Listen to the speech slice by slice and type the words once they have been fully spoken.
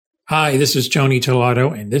Hi, this is Tony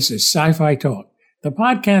Tolato, and this is Sci-Fi Talk, the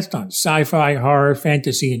podcast on sci-fi, horror,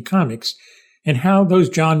 fantasy, and comics, and how those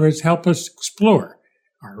genres help us explore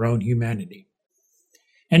our own humanity.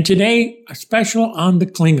 And today, a special on the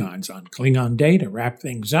Klingons on Klingon Day to wrap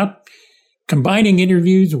things up, combining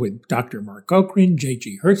interviews with Dr. Marc Okrand,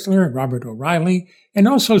 J.G. Hertzler, and Robert O'Reilly, and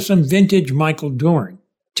also some vintage Michael Dorn,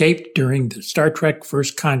 taped during the Star Trek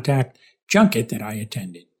First Contact junket that I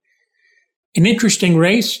attended. An interesting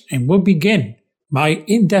race, and we'll begin my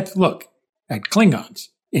in-depth look at Klingons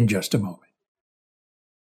in just a moment.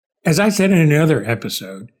 As I said in another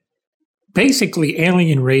episode, basically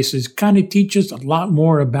alien races kind of teach us a lot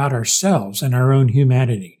more about ourselves and our own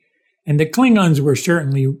humanity. And the Klingons were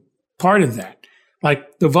certainly part of that,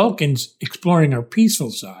 like the Vulcans exploring our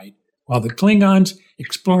peaceful side, while the Klingons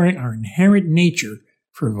exploring our inherent nature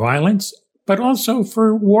for violence, but also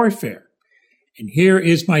for warfare. And here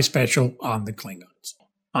is my special on the Klingons,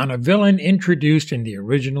 on a villain introduced in the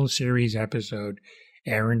original series episode,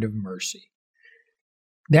 Errand of Mercy.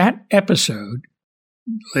 That episode,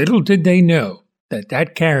 little did they know that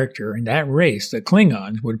that character and that race, the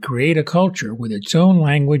Klingons, would create a culture with its own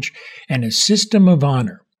language and a system of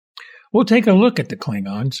honor. We'll take a look at the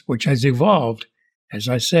Klingons, which has evolved, as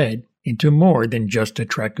I said, into more than just a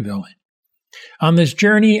Trek villain. On this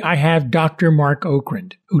journey, I have Dr. Marc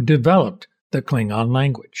Okrand, who developed the Klingon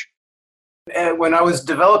language. When I was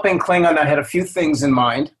developing Klingon, I had a few things in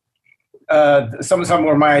mind. Some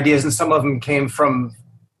were my ideas, and some of them came from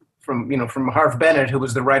Harv Bennett, who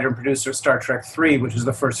was the writer and producer of Star Trek III, which was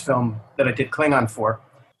the first film that I did Klingon for.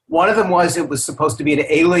 One of them was it was supposed to be an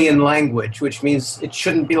alien language, which means it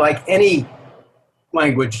shouldn't be like any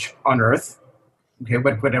language on Earth. Okay,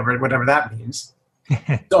 whatever that means.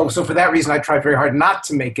 So for that reason, I tried very hard not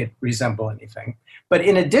to make it resemble anything. But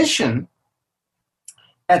in addition,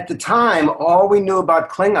 at the time, all we knew about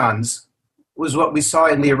Klingons was what we saw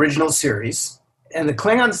in the original series. And the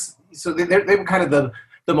Klingons, so they were kind of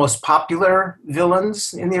the most popular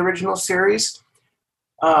villains in the original series.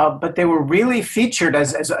 But they were really featured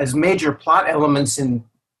as major plot elements in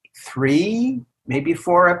 3, maybe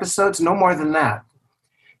 4 episodes, no more than that.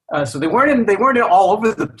 So they weren't all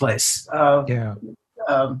over the place.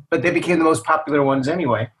 But they became the most popular ones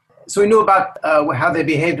anyway. So we knew about how they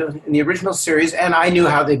behaved in the original series, and I knew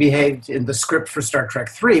how they behaved in the script for Star Trek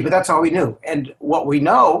III, but that's all we knew. And what we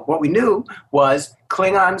knew was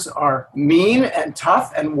Klingons are mean and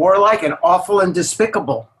tough and warlike and awful and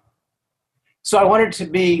despicable. So I wanted to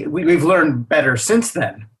be, we've learned better since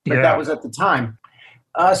then, but that was at the time.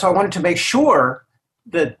 So I wanted to make sure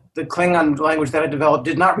that the Klingon language that I developed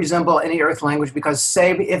did not resemble any Earth language, because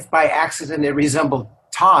say if by accident it resembled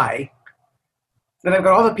Thai, then I've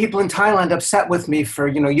got all the people in Thailand upset with me for,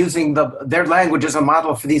 using their language as a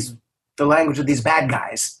model for the language of these bad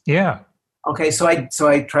guys. Yeah. Okay, so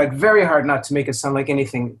I tried very hard not to make it sound like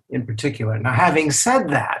anything in particular. Now, having said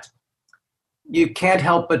that, you can't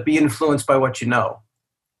help but be influenced by what you know.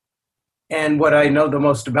 And what I know the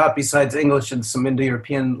most about, besides English and some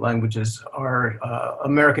Indo-European languages, are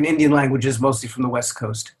American Indian languages, mostly from the West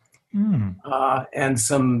Coast, and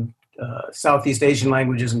some Southeast Asian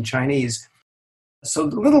languages and Chinese. So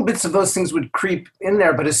little bits of those things would creep in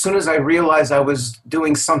there, but as soon as I realized I was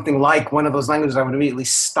doing something like one of those languages, I would immediately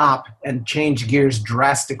stop and change gears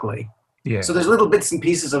drastically. Yeah. So there's little bits and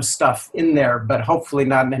pieces of stuff in there, but hopefully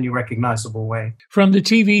not in any recognizable way. From the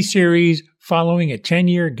TV series, following a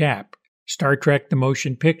 10-year gap, Star Trek the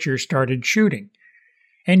Motion Picture started shooting,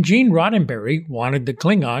 and Gene Roddenberry wanted the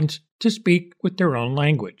Klingons to speak with their own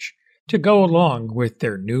language, to go along with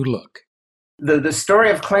their new look. The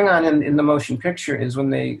story of Klingon in the motion picture is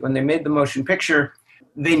when they made the motion picture,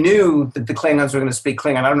 they knew that the Klingons were going to speak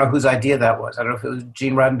Klingon. I don't know whose idea that was. I don't know if it was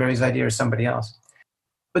Gene Roddenberry's idea or somebody else.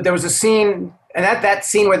 But there was a scene, and that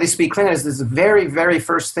scene where they speak Klingon is the very, very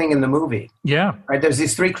first thing in the movie. Yeah. Right. There's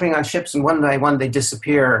these 3 Klingon ships, and one by one they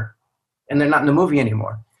disappear, and they're not in the movie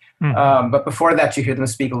anymore. Mm-hmm. But before that, you hear them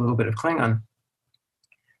speak a little bit of Klingon.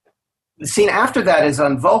 The scene after that is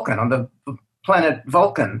on Vulcan, on the planet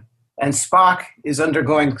Vulcan. And Spock is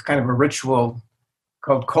undergoing kind of a ritual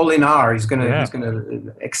called Kolinar. He's going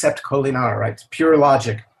to accept Kolinar, right? It's pure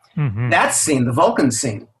logic. Mm-hmm. That scene, the Vulcan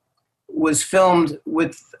scene, was filmed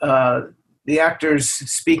with the actors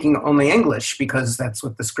speaking only English, because that's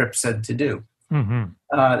what the script said to do. Mm-hmm.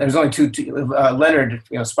 There was only two Leonard,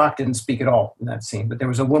 Spock didn't speak at all in that scene, but there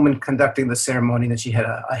was a woman conducting the ceremony that she had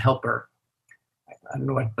a helper. I don't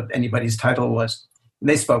know what anybody's title was. And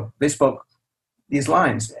they spoke these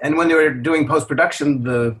lines. And when they were doing post-production,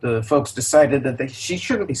 the folks decided that she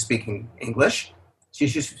shouldn't be speaking English. She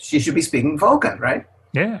should be speaking Vulcan, right?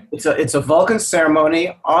 Yeah. It's a Vulcan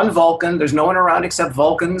ceremony on Vulcan. There's no one around except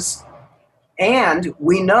Vulcans. And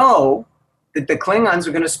we know that the Klingons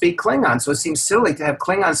are going to speak Klingon. So it seems silly to have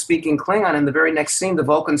Klingons speaking Klingon, and the very next scene, the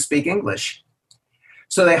Vulcans speak English.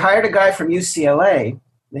 So they hired a guy from UCLA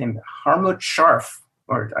named Harmut Scharf,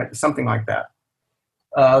 or something like that,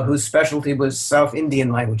 whose specialty was South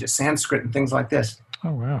Indian languages, Sanskrit and things like this.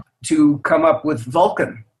 Oh, wow. To come up with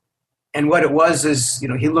Vulcan. And what it was is,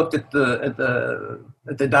 he looked at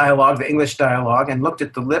the dialogue, the English dialogue, and looked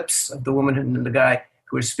at the lips of the woman and the guy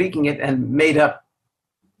who were speaking it and made up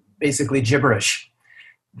basically gibberish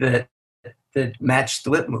that matched the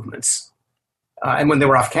lip movements. And when they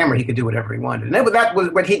were off camera, he could do whatever he wanted. And that was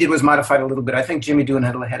what he did, was modified a little bit. I think Jimmy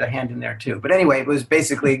Doohan had a hand in there too. But anyway, it was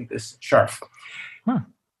basically this Scharf.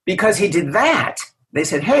 Because he did that, they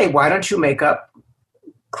said, hey, why don't you make up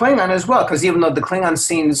Klingon as well? Because even though the Klingon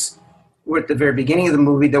scenes were at the very beginning of the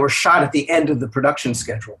movie, they were shot at the end of the production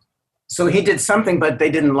schedule. So he did something, but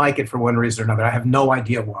they didn't like it for one reason or another. I have no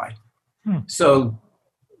idea why. So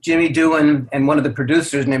Jimmy Doohan and one of the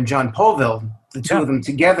producers named John Polville, the two of them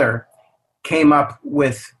together, came up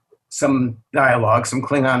with some dialogue, some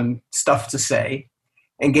Klingon stuff to say,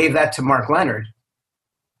 and gave that to Marc Leonard,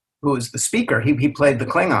 who was the speaker. He played the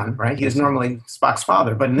Klingon, right? He is normally Spock's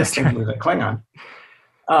father, but in this thing he was a Klingon.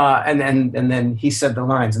 And then he said the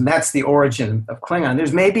lines, and that's the origin of Klingon.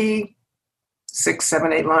 There's maybe 6,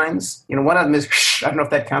 7, 8 lines. One of them is, I don't know if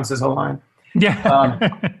that counts as a line. Yeah.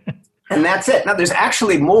 And that's it. Now, there's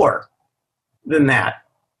actually more than that,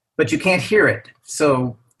 but you can't hear it.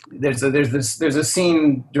 So there's a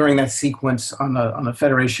scene during that sequence on a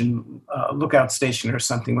Federation lookout station or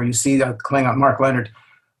something where you see Klingon Marc Leonard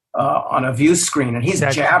on a view screen, and he's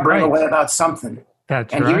jabbering away about something.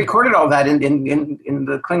 And he recorded all that in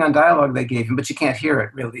the Klingon dialogue they gave him, but you can't hear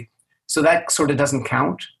it really. So that sort of doesn't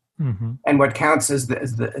count. Mm-hmm. And what counts is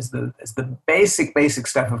the basic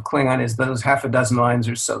stuff of Klingon is those half a dozen lines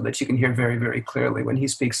or so that you can hear very, very clearly when he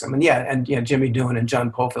speaks them. And Jimmy Doohan and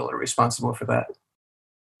John Polville are responsible for that.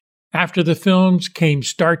 After the films came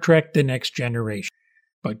Star Trek: The Next Generation,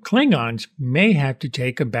 but Klingons may have to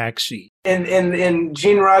take a back seat. In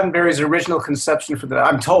Gene Roddenberry's original conception for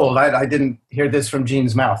I'm told, I didn't hear this from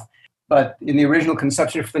Gene's mouth, but in the original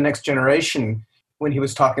conception for The Next Generation, when he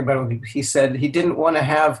was talking about it, he said he didn't want to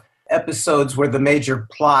have episodes where the major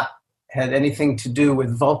plot had anything to do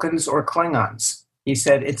with Vulcans or Klingons. He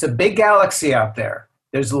said, it's a big galaxy out there.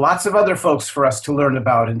 There's lots of other folks for us to learn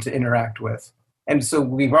about and to interact with. And so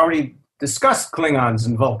we've already discussed Klingons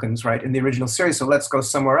and Vulcans, right, in the original series, so let's go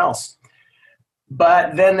somewhere else.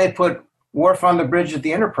 But then they put Worf on the bridge of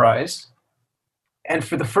the Enterprise, and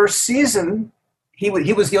for the first season, he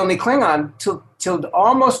was the only Klingon till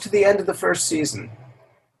almost to the end of the first season,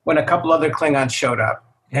 when a couple other Klingons showed up.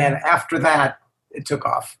 And after that, it took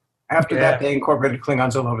off. After that, they incorporated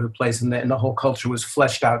Klingons all over the place, and the whole culture was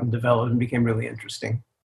fleshed out and developed and became really interesting.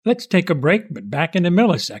 Let's take a break, but back in a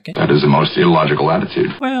millisecond. That is the most illogical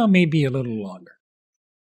attitude. Well, maybe a little longer.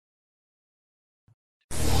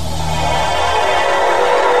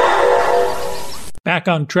 Back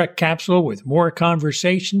on Trek Capsule with more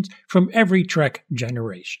conversations from every Trek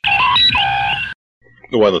generation.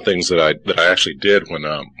 One of the things that I actually did when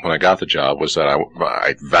I got the job was that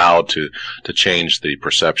I vowed to change the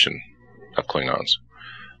perception of Klingons,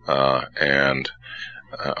 and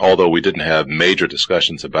although we didn't have major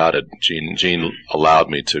discussions about it, Gene allowed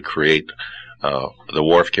me to create the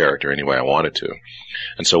Worf character any way I wanted to,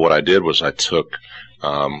 and so what I did was I took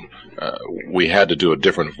we had to do a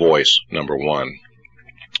different voice, number one,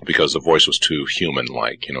 because the voice was too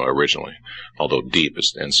human-like, originally, although deep.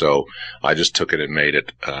 And so I just took it and made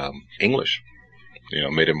it English,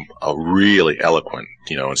 made him really eloquent,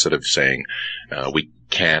 instead of saying we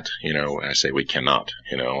can't, I say we cannot,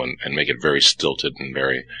 and make it very stilted and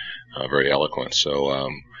very, very eloquent. So,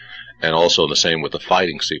 and also the same with the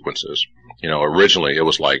fighting sequences. Originally it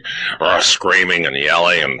was like screaming and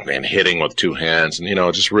yelling and hitting with two hands and,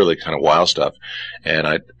 just really kind of wild stuff. And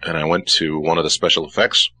I went to one of the special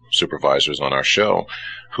effects supervisors on our show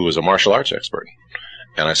who was a martial arts expert.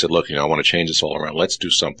 And I said, look, I want to change this all around. Let's do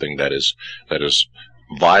something that is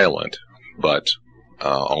violent, but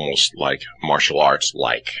almost like martial arts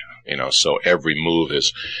like. So every move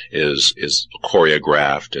is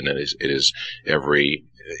choreographed, and it is every.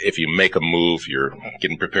 If you make a move, you're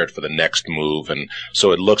getting prepared for the next move, and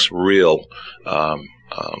so it looks real, like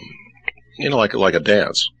a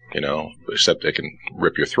dance, except it can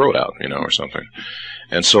rip your throat out, or something.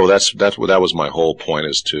 And so that was my whole point,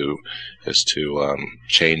 is to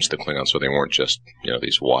change the Klingons so they weren't just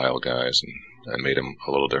these wild guys, and made them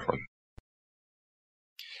a little different.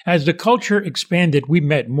 As the culture expanded, we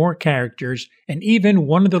met more characters and even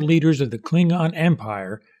one of the leaders of the Klingon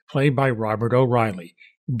Empire, played by Robert O'Reilly,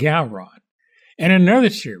 Gowron. And in another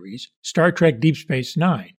series, Star Trek Deep Space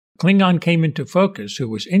Nine, Klingon came into focus who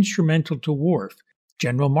was instrumental to Worf,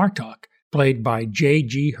 General Martok, played by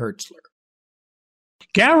J.G. Hertzler.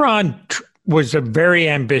 Gowron was a very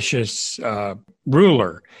ambitious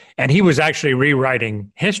ruler, and he was actually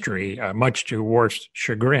rewriting history, much to Worf's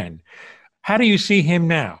chagrin. How do you see him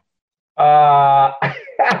now?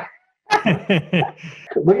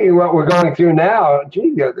 Looking at what we're going through now,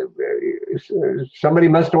 gee, somebody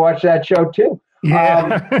must have watched that show too.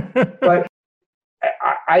 Yeah. But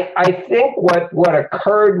I think what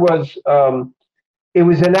occurred was it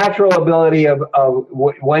was a natural ability of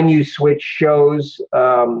when you switch shows.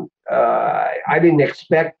 I didn't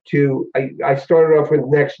expect to. I started off with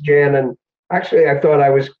Next Gen, and actually I thought I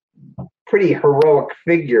was pretty heroic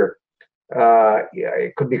figure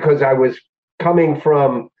because I was coming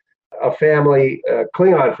from a family, a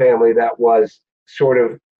Klingon family that was sort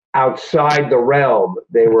of outside the realm.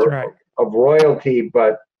 They were right. of royalty,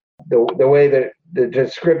 but the way that the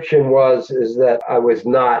description is that I was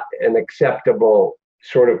not an acceptable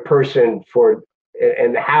sort of person for,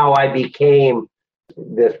 and how I became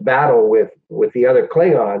this battle with the other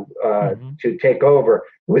Klingon to take over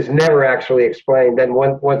was never actually explained. Then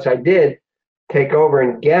once I did take over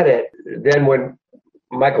and get it, then when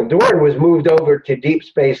Michael Dorn was moved over to Deep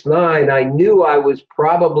Space Nine, I knew I was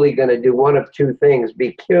probably going to do one of two things: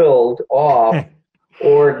 be killed off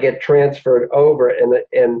or get transferred over.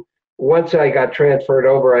 And once I got transferred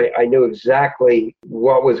over, I knew exactly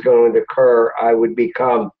what was going to occur. I would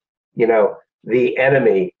become, the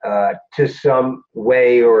enemy to some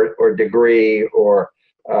way or degree, or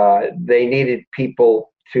they needed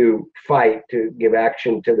people to fight, to give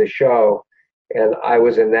action to the show. And I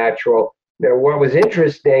was a natural. Now, what was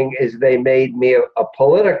interesting is they made me a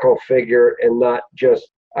political figure and not just,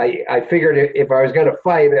 I figured if I was going to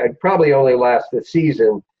fight, I'd probably only last a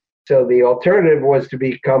season. So the alternative was to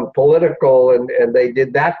become political, and they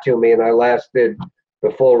did that to me, and I lasted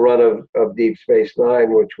the full run of Deep Space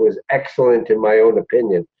Nine, which was excellent in my own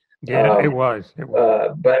opinion. Yeah, it was.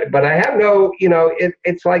 But I have no,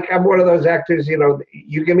 it's like I'm one of those actors,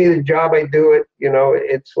 you give me the job, I do it.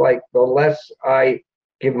 It's like the less I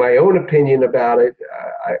give my own opinion about it,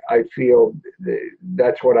 I feel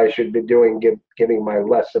that's what I should be doing, giving my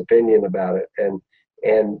less opinion about it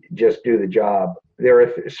and just do the job. There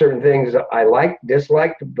are certain things I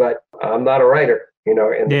disliked, but I'm not a writer,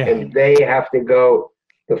 and they have to go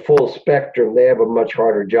the full spectrum. They have a much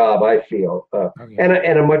harder job, I feel, and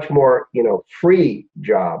a much more, free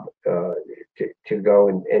job to go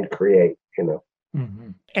and create,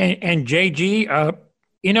 Mm-hmm. And JG,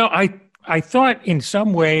 I thought in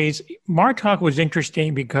some ways Martok was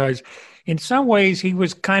interesting because in some ways he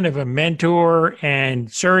was kind of a mentor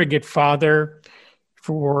and surrogate father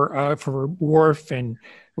for Worf, and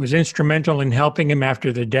was instrumental in helping him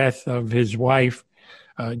after the death of his wife,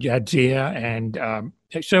 Jadzia. And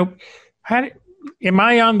so am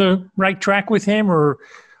I on the right track with him, or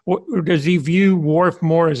does he view Worf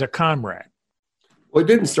more as a comrade? Well, it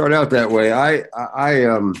didn't start out that way.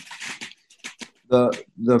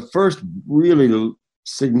 The first really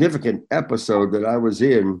significant episode that I was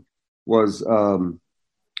in was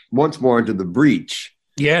Once More Into the Breach.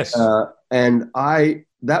 Yes. And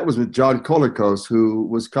that was with John Colicos, who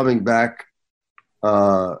was coming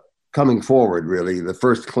forward, really, the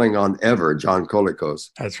first Klingon ever, John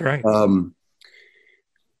Colicos. That's right.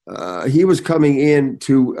 He was coming in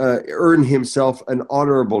to earn himself an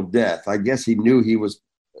honorable death. I guess he knew he was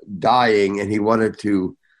dying, and he wanted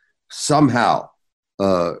to somehow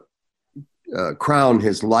crown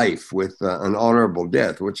his life with an honorable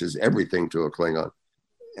death, which is everything to a Klingon.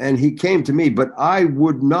 And he came to me, but I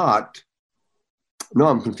would not. No,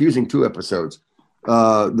 I'm confusing two episodes.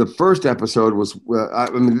 The first episode was,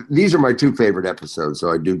 these are my two favorite episodes, so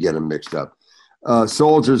I do get them mixed up.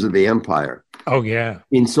 Soldiers of the Empire. Oh, yeah.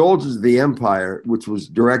 In Soldiers of the Empire, which was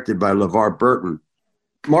directed by LeVar Burton,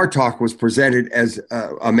 Martok was presented as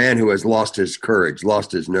a man who has lost his courage,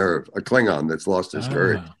 lost his nerve, a Klingon that's lost his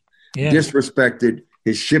courage. Yeah. Disrespected.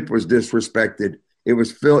 His ship was disrespected. It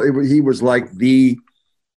was he was like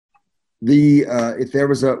if there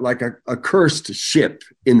was a cursed ship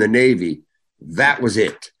in the Navy, that was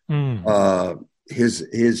it.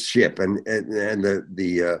 His ship, and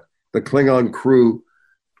the Klingon crew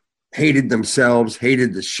hated themselves,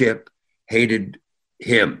 hated the ship, hated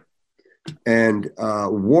him. And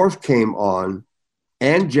Worf came on,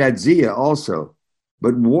 and Jadzia also,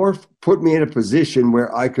 but Worf put me in a position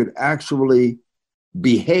where I could actually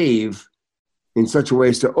behave in such a way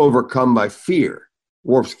as to overcome my fear.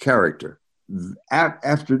 Worf's character.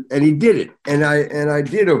 And he did it, and I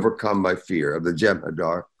did overcome my fear of the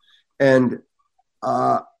Jem'Hadar, and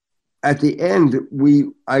at the end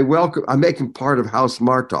I make him part of House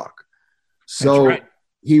Martok. So right.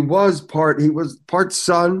 he was part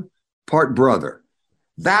son, part brother.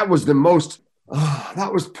 That was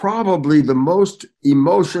probably the most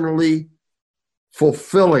emotionally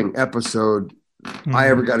fulfilling episode I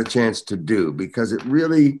ever got a chance to do, because it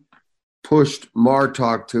really pushed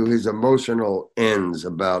Martok to his emotional ends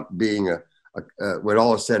about being when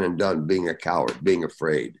all is said and done, being a coward, being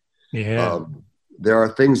afraid. Yeah. There are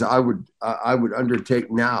things I would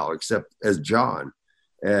undertake now, except as John,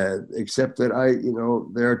 except that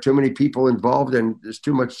there are too many people involved and there's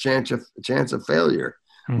too much chance of failure.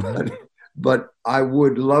 But I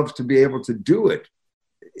would love to be able to do it.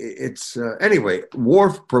 It's anyway.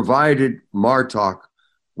 Worf provided Martok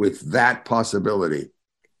with that possibility.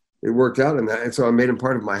 It worked out in that, and so I made him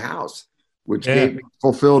part of my house, which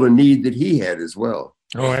fulfilled a need that he had as well.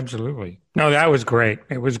 Oh, absolutely. No, that was great.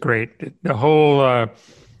 It was great. The whole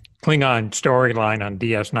Klingon storyline on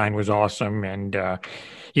DS9 was awesome, and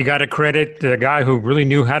you got to credit the guy who really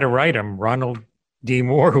knew how to write them, Ronald D.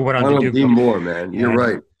 Moore, who went on to do. Ronald D. Moore, man, you're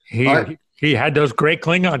right. He had those great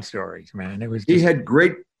Klingon stories, man. He had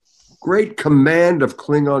great command of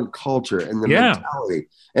Klingon culture and the mentality.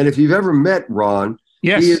 And if you've ever met Ron,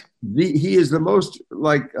 yes, he is the most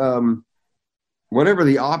like whatever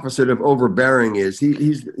the opposite of overbearing is.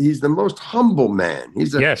 He's the most humble man.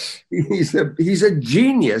 He's a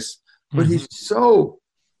genius, but he's so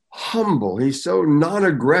humble. He's so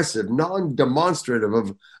non-aggressive,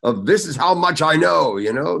 non-demonstrative of this is how much I know.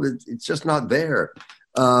 It's just not there.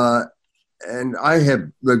 And I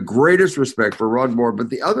have the greatest respect for Ron Moore. But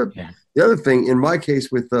the other thing in my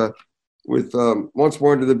case with Once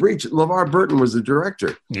More Into the Breach, LeVar Burton was the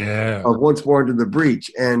director of Once More Into the Breach.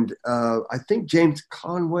 And I think James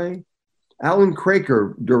Conway, Alan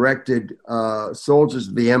Craker directed Soldiers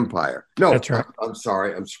of the Empire. No, that's right. I'm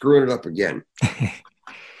sorry. I'm screwing it up again.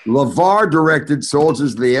 LeVar directed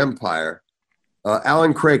Soldiers of the Empire.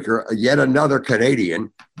 Alan Craker, yet another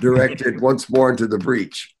Canadian, directed Once More Into the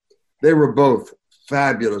Breach. They were both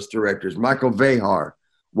fabulous directors. Michael Vehar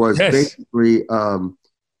was basically...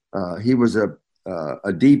 he was a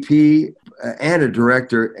DP and a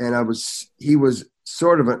director, and he was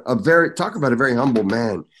sort of talk about a very humble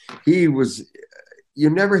man. He was, you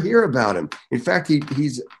never hear about him. In fact,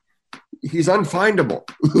 he's unfindable.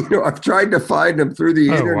 I've tried to find him through the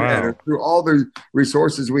internet or through all the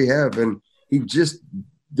resources we have, and he just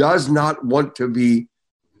does not want to be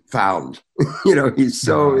found. He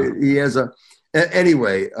has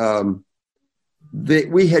anyway.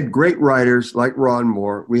 We had great writers like Ron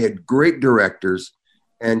Moore. We had great directors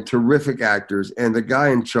and terrific actors. And the guy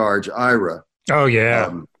in charge, Ira. Oh,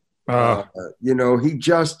 yeah. He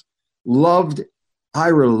just loved,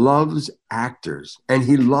 Ira loves actors, and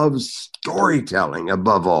he loves storytelling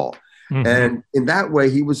above all. And in that way,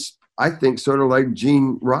 he was, I think, sort of like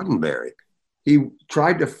Gene Roddenberry. He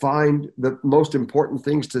tried to find the most important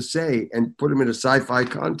things to say and put them in a sci-fi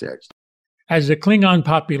context. As the Klingon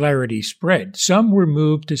popularity spread, some were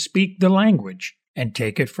moved to speak the language and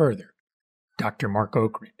take it further. Dr. Marc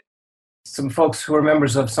Okrand. Some folks who are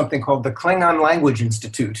members of something called the Klingon Language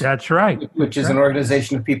Institute. That's right. Which is an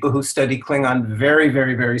organization of people who study Klingon very,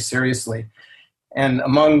 very, very seriously. And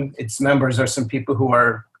among its members are some people who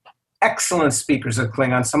are excellent speakers of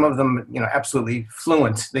Klingon. Some of them, absolutely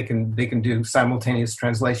fluent. They can do simultaneous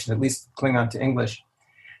translation, at least Klingon to English.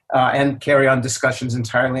 And carry on discussions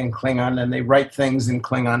entirely in Klingon, and they write things in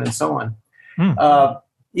Klingon and so on.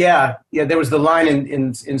 There was the line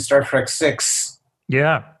in Star Trek VI,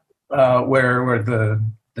 where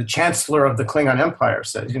the Chancellor of the Klingon Empire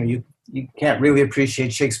says, you can't really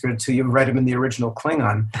appreciate Shakespeare until you've read him in the original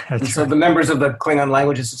Klingon. So the members of the Klingon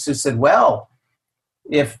Language Institute said, well,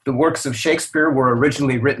 if the works of Shakespeare were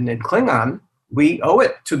originally written in Klingon, we owe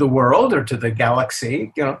it to the world or to the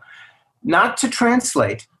galaxy, not to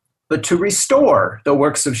translate, but to restore the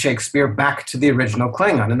works of Shakespeare back to the original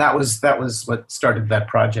Klingon. And that was what started that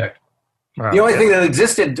project. Wow. The only thing that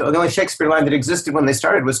existed, the only Shakespeare line that existed when they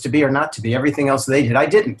started was to be or not to be. Everything else they did. I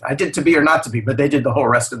didn't. I did to be or not to be, but they did the whole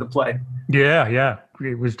rest of the play. Yeah.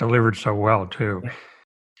 It was delivered so well, too.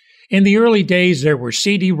 In the early days, there were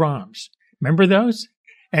CD-ROMs. Remember those?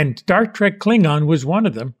 And Star Trek Klingon was one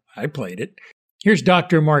of them. I played it. Here's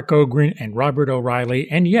Dr. Marc Okrand and Robert O'Reilly,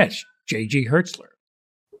 and yes, J.G. Hertzler.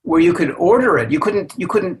 Where you could order it. You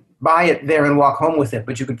couldn't buy it there and walk home with it,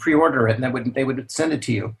 but you could pre-order it, and they would send it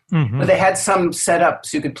to you. But they had some set up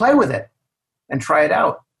so you could play with it and try it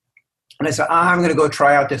out. And I said, I'm going to go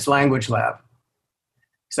try out this language lab.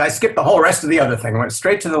 So I skipped the whole rest of the other thing. I went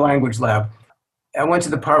straight to the language lab. I went to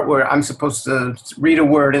the part where I'm supposed to read a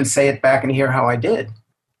word and say it back and hear how I did.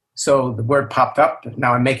 So the word popped up.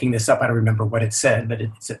 Now I'm making this up. I don't remember what it said, but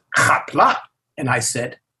it said kapla. And I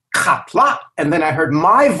said, kapla. And then I heard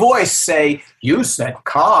my voice say, you said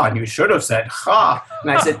ka, and you should have said ha.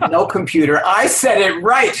 And I said, no, computer, I said it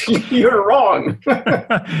right. You're wrong.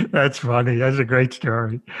 That's funny. That's a great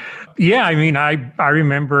story. Yeah, I mean, I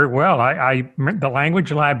remember it well. The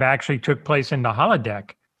language lab actually took place in the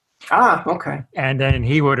holodeck. Ah, okay. And then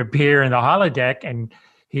he would appear in the holodeck, and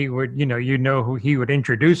he would, who he would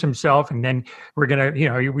introduce himself, and then we're going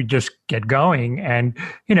to, we just get going. And,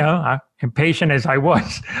 impatient as I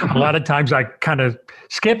was, a lot of times I kind of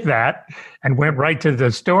skipped that and went right to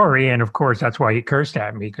the story. And of course, that's why he cursed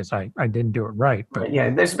at me, because I didn't do it right. But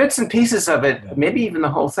yeah, there's bits and pieces of it, maybe even the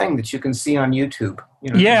whole thing that you can see on YouTube.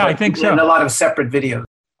 Yeah, I think so. And a lot of separate videos.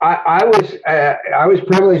 I was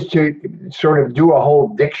privileged to sort of do a whole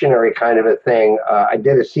dictionary kind of a thing. I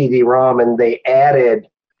did a CD-ROM, and they added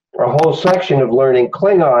a whole section of learning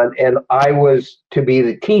Klingon, and I was to be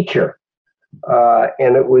the teacher.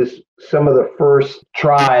 And it was some of the first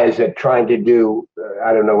tries at trying to do,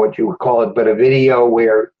 I don't know what you would call it, but a video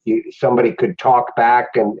where somebody could talk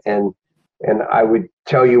back and I would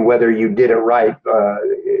tell you whether you did it right.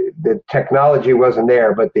 The technology wasn't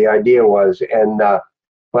there, but the idea was.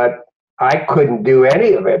 But I couldn't do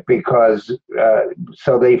any of it because,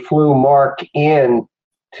 so they flew Marc in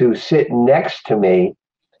to sit next to me,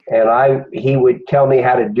 and he would tell me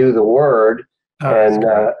how to do the word, and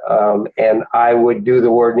I would do the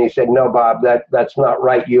word, and he said, "No, Bob, that's not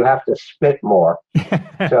right. You have to spit more."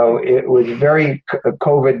 So it was very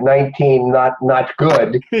COVID-19, not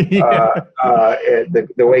good. Yeah.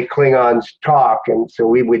 The way Klingons talk, and so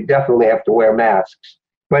we would definitely have to wear masks.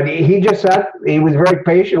 But he just sat, he was very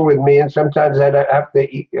patient with me, and sometimes I'd have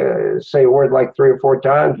to say a word like 3 or 4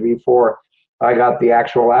 times before I got the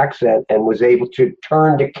actual accent and was able to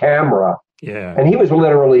turn to camera. Yeah. And he was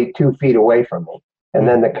literally 2 feet away from me. And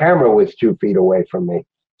then the camera was 2 feet away from me.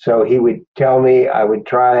 So he would tell me, I would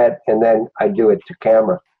try it, and then I'd do it to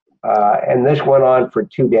camera. And this went on for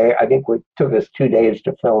 2 days. I think it took us 2 days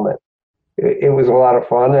to film it. It was a lot of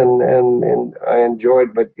fun, and I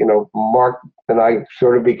enjoyed, but, Marc and I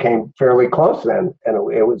sort of became fairly close then, and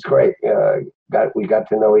it was great. We got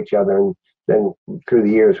to know each other, and then through the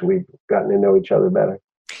years, we've gotten to know each other better.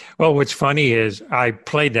 Well, what's funny is I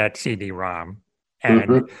played that CD-ROM,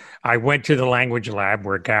 and I went to the language lab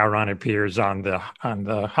where Gowron appears on the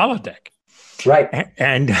holodeck. Right.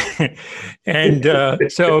 And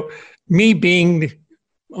so me being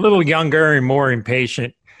a little younger and more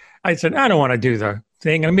impatient, I said, I don't want to do the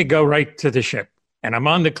thing. Let me go right to the ship. And I'm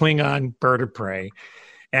on the Klingon bird of prey.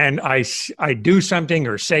 And I do something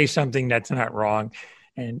or say something that's not wrong.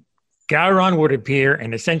 And Gowron would appear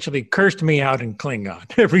and essentially cursed me out in Klingon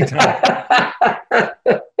every time.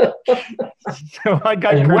 So I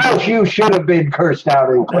got well, you should have been cursed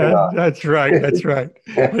out in Klingon. That's right. That's right.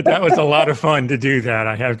 But that was a lot of fun to do that,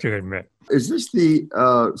 I have to admit. Is this the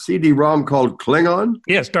CD-ROM called Klingon?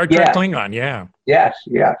 Yeah, Star Trek Klingon, yeah. Yes.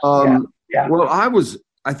 Well,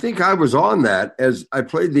 I think I was on that as I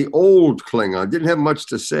played the old Klingon. Didn't have much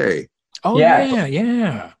to say. Oh,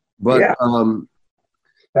 yeah. But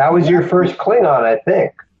that was your first Klingon, I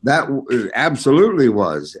think. That absolutely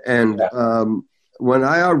was. And when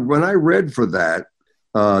I read for that,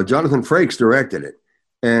 Jonathan Frakes directed it.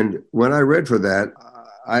 And when I read for that,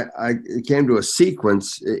 I came to a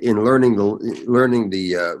sequence in reading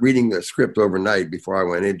the script overnight before I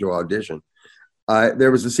went into audition.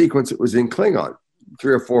 There was a sequence that was in Klingon,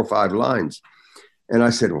 3 or 4 or 5 lines. And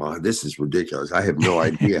I said, well, this is ridiculous. I have no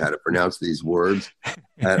idea how to pronounce these words.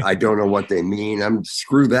 And I don't know what they mean.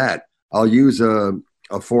 Screw that. I'll use a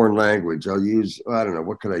foreign language. I'll use, I don't know,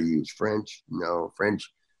 what could I use? French? No, French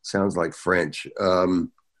sounds like French.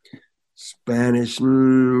 Spanish,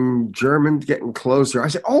 German, getting closer. I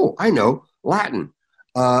said, oh, I know, Latin.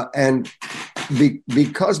 And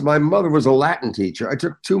because my mother was a Latin teacher, I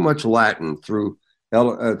took too much Latin through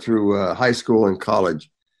high school and college.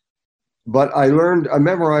 But I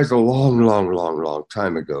memorized a long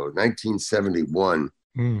time ago, 1971,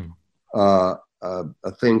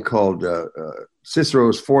 a thing called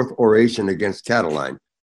Cicero's 4th Oration against Catiline.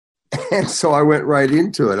 And so I went right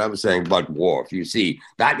into it. I was saying, but Worf, you see,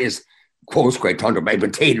 that is quosque tanto me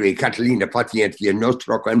poteri Catalina patientia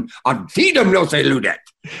nostrocum ad fidem nos eludet.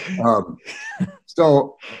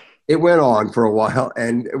 So it went on for a while.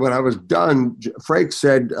 And when I was done, Frakes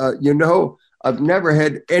said, I've never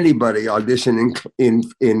had anybody audition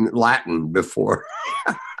in Latin before.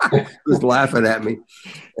 He was laughing at me.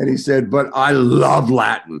 And he said, but I love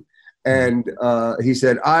Latin. And he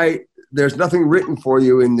said, there's nothing written for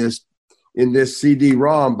you in this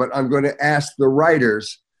CD-ROM, but I'm going to ask the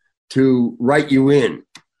writers to write you in.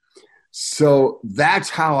 So that's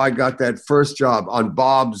how I got that first job on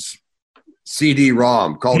Bob's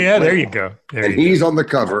CD-ROM called. Yeah, there you go. He's on the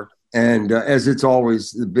cover, and as it's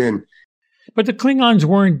always been. But the Klingons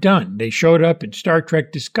weren't done. They showed up in Star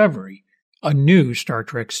Trek Discovery, a new Star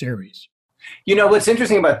Trek series. You know, what's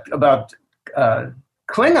interesting about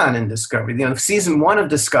Klingon in Discovery, season 1 of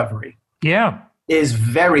Discovery is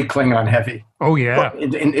very Klingon heavy. Oh, yeah.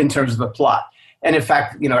 In terms of the plot. And in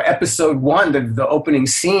fact, episode 1, the opening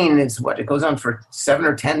scene is it goes on for 7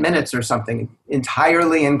 or 10 minutes or something,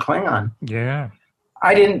 entirely in Klingon. Yeah.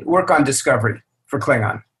 I didn't work on Discovery for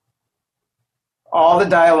Klingon. All the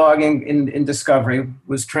dialogue in Discovery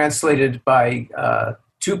was translated by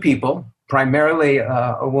 2 people, primarily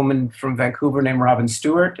a woman from Vancouver named Robin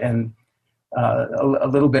Stewart, and a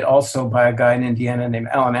little bit also by a guy in Indiana named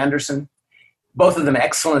Alan Anderson. Both of them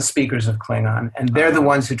excellent speakers of Klingon, and they're the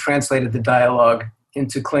ones who translated the dialogue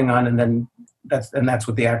into Klingon, and then that's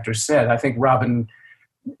what the actors said. I think Robin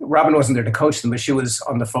wasn't there to coach them, but she was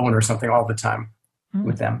on the phone or something all the time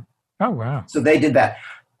with them. Oh, wow. So they did that.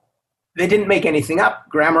 They didn't make anything up,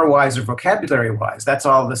 grammar-wise or vocabulary-wise. That's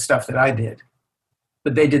all the stuff that I did.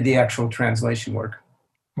 But they did the actual translation work.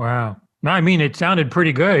 Wow. No, I mean, it sounded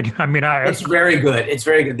pretty good. I mean, it's very good. It's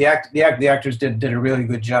very good. The actors did a really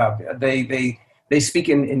good job. They speak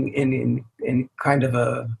in kind of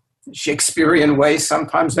a Shakespearean way.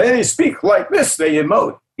 Sometimes they speak like this. They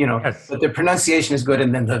emote, Yes. But the pronunciation is good,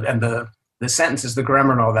 and then the sentences, the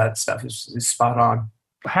grammar, and all that stuff is spot on.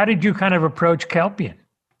 How did you kind of approach Kelpian?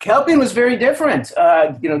 Kelpian was very different.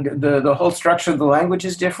 The whole structure of the language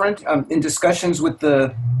is different. In discussions with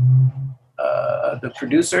the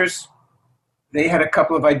producers, they had a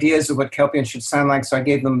couple of ideas of what Kelpian should sound like, so I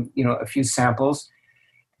gave them, a few samples.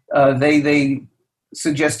 They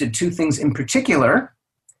suggested 2 things in particular.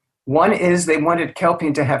 One is they wanted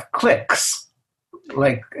Kelpian to have clicks,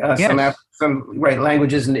 like some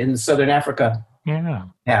languages in Southern Africa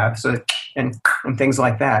have, so and things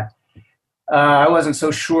like that. I wasn't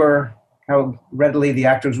so sure how readily the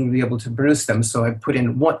actors would be able to produce them, so I put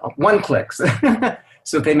in one click. So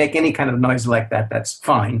if they make any kind of noise like that, that's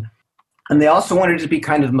fine. And they also wanted it to be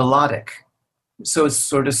kind of melodic. So it's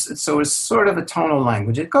sort of a tonal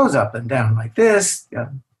language. It goes up and down like this,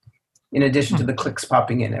 in addition to the clicks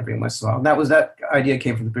popping in every once in a while. That idea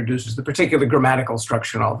came from the producers. The particular grammatical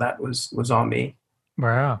structure and all that was on me.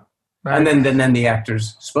 Wow. Right. And then the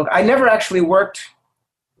actors spoke. I never actually worked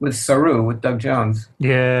with Saru, with Doug Jones.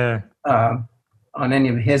 Yeah. On any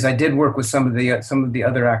of his. I did work with some of the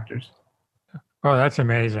other actors. Oh, that's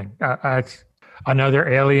amazing. It's another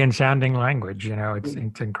alien sounding language,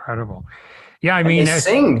 it's incredible. Yeah, I mean,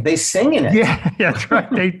 they sing in it. Yeah, that's right.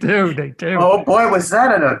 They do. Oh boy, was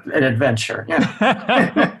that an adventure.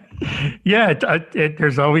 Yeah. Yeah,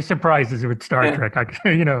 there's always surprises with Star Trek.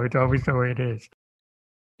 It's always the way it is.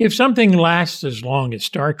 If something lasts as long as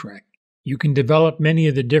Star Trek, you can develop many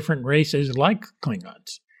of the different races like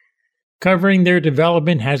Klingons. Covering their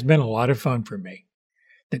development has been a lot of fun for me.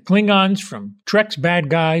 The Klingons, from Trek's bad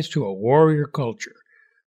guys to a warrior culture.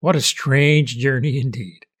 What a strange journey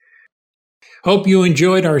indeed. Hope you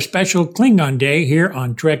enjoyed our special Klingon Day here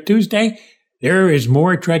on Trek Tuesday. There is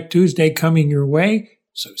more Trek Tuesday coming your way,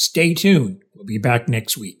 so stay tuned. We'll be back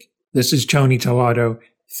next week. This is Tony Tellado.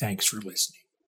 Thanks for listening.